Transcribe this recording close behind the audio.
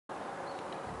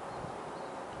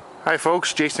Hi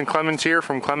folks, Jason Clemons here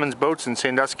from Clemons Boats in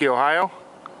Sandusky, Ohio.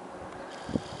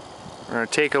 We're going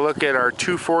to take a look at our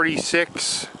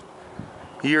 246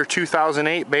 year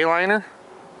 2008 Bayliner.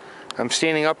 I'm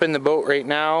standing up in the boat right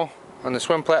now on the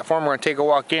swim platform. We're going to take a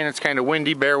walk in. It's kind of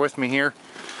windy, bear with me here.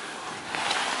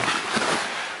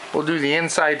 We'll do the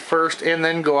inside first and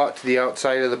then go out to the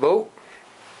outside of the boat.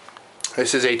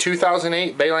 This is a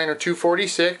 2008 Bayliner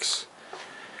 246.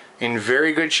 In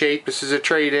very good shape. This is a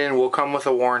trade-in, will come with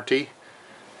a warranty.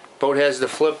 Boat has the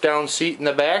flip down seat in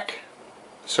the back,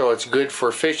 so it's good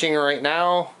for fishing right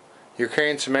now. You're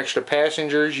carrying some extra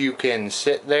passengers, you can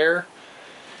sit there.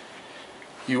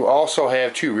 You also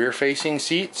have two rear facing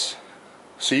seats,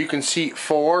 so you can seat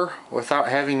 4 without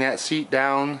having that seat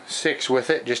down, 6 with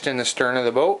it, just in the stern of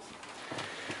the boat.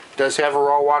 Does have a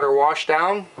raw water wash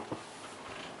down,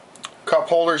 cup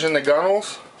holders in the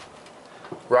gunnels,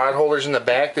 rod holders in the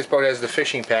back. This boat has the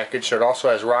fishing package, so it also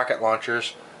has rocket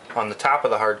launchers on the top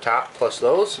of the hardtop, plus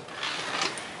those.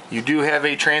 You do have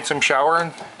a transom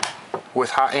shower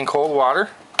with hot and cold water.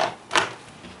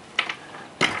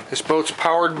 This boat's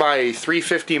powered by a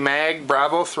 350 mag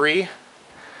Bravo 3.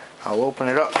 I'll open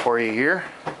it up for you here.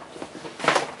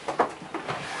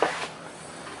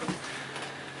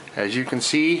 As you can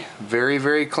see,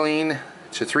 very clean.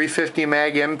 It's a 350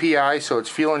 mag MPI, so it's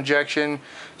fuel injection,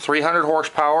 300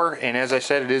 horsepower, and as I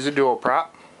said, it is a dual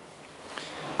prop.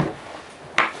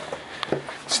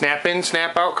 Snap in,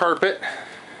 snap out carpet,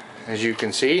 as you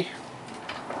can see.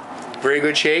 Very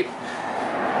good shape.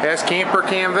 Has camper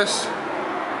canvas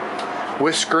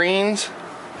with screens.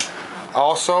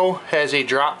 Also has a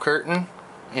drop curtain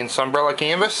in sunbrella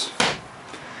canvas.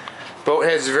 Boat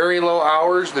has very low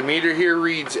hours. The meter here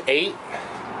reads 8.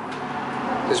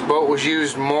 This boat was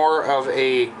used more of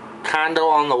a condo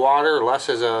on the water, less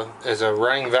as a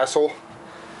running vessel.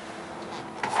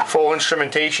 Full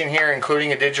instrumentation here,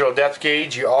 including a digital depth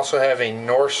gauge. You also have a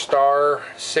North Star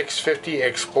 650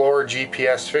 Explorer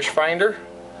GPS fish finder.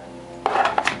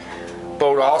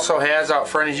 Boat also has out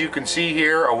front, as you can see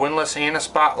here, a windlass and a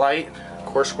spotlight. Of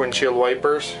course, windshield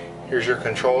wipers. Here's your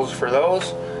controls for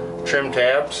those. Trim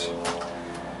tabs.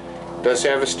 Does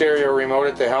have a stereo remote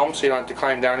at the helm, so you don't have to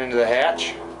climb down into the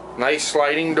hatch. Nice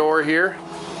sliding door here.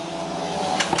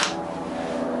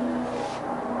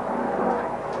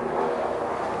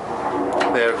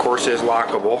 That of course is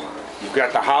lockable. You've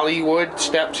got the Hollywood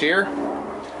steps here.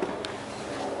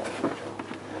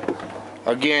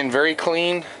 Again, very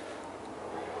clean.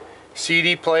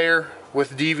 CD player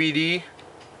with DVD.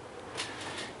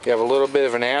 You have a little bit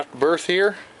of an aft berth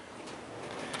here.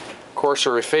 Of course,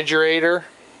 a refrigerator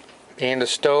and a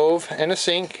stove and a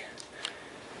sink.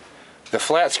 The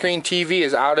flat screen TV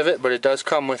is out of it, but it does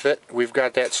come with it. We've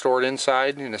got that stored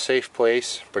inside in a safe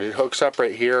place, but it hooks up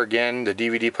right here. Again, the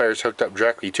DVD player is hooked up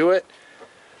directly to it,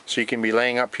 so you can be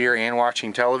laying up here and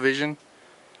watching television.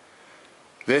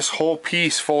 This whole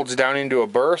piece folds down into a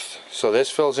berth, so this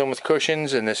fills in with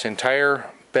cushions, and this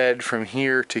entire bed from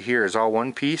here to here is all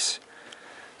one piece.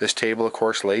 This table, of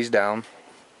course, lays down.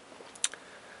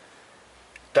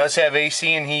 Does have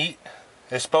AC and heat.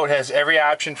 This boat has every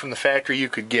option from the factory you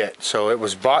could get. So it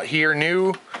was bought here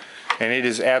new, and it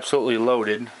is absolutely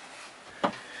loaded.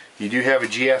 You do have a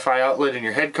GFI outlet in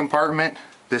your head compartment.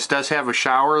 This does have a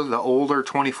shower. The older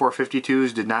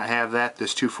 2452s did not have that.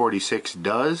 This 246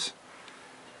 does.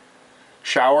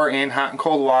 Shower and hot and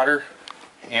cold water,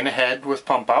 and a head with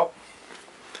pump out.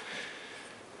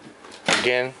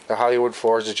 Again, the Hollywood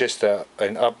floors is just an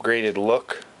upgraded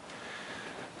look.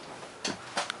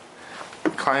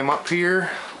 Climb up here,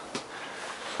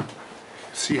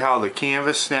 see how the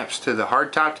canvas snaps to the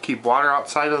hardtop to keep water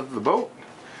outside of the boat.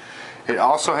 It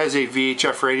also has a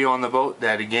VHF radio on the boat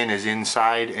that again is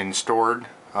inside and stored,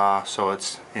 so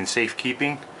it's in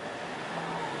safekeeping.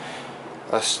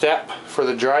 A step for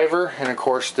the driver, and of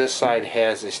course this side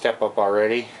has a step up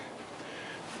already.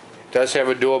 It does have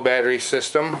a dual battery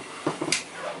system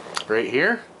right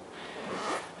here.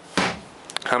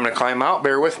 I'm going to climb out,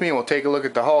 bear with me, and we'll take a look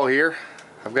at the hull here.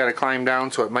 I've got to climb down,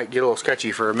 so it might get a little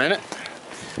sketchy for a minute.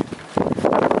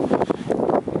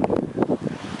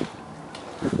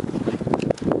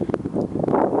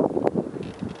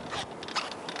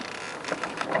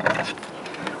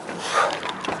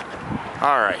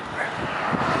 Alright.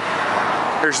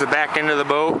 Here's the back end of the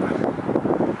boat.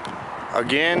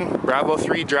 Again, Bravo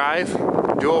 3 drive,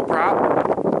 dual prop.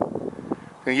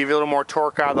 Gonna give you a little more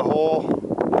torque out of the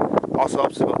hole. Also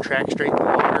helps the boat track straight in the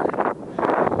water.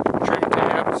 Trim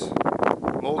tabs,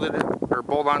 molded or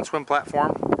bolt-on swim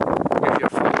platform, gives you a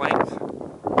full length.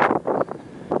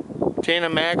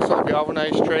 Tandem axle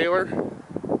galvanized trailer.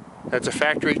 That's a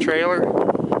factory trailer.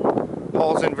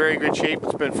 Hull's in very good shape.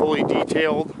 It's been fully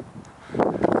detailed,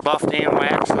 buffed and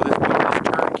waxed, so this boat is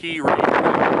turnkey, ready to go.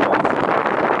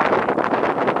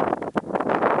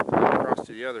 Across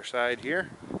to the other side here.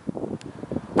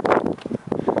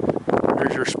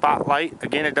 There's your spotlight.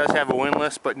 Again, it does have a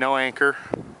windlass but no anchor.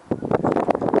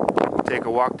 Take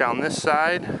a walk down this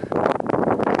side. Again,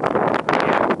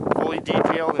 fully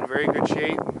detailed, in very good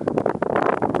shape.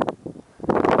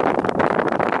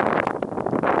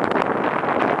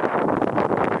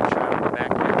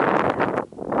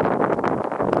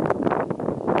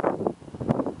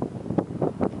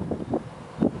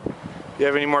 If you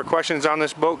have any more questions on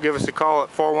this boat, give us a call at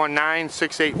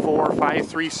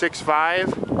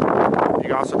 419-684-5365. You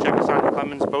can also check us out at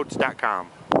clemonsboats.com.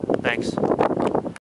 Thanks.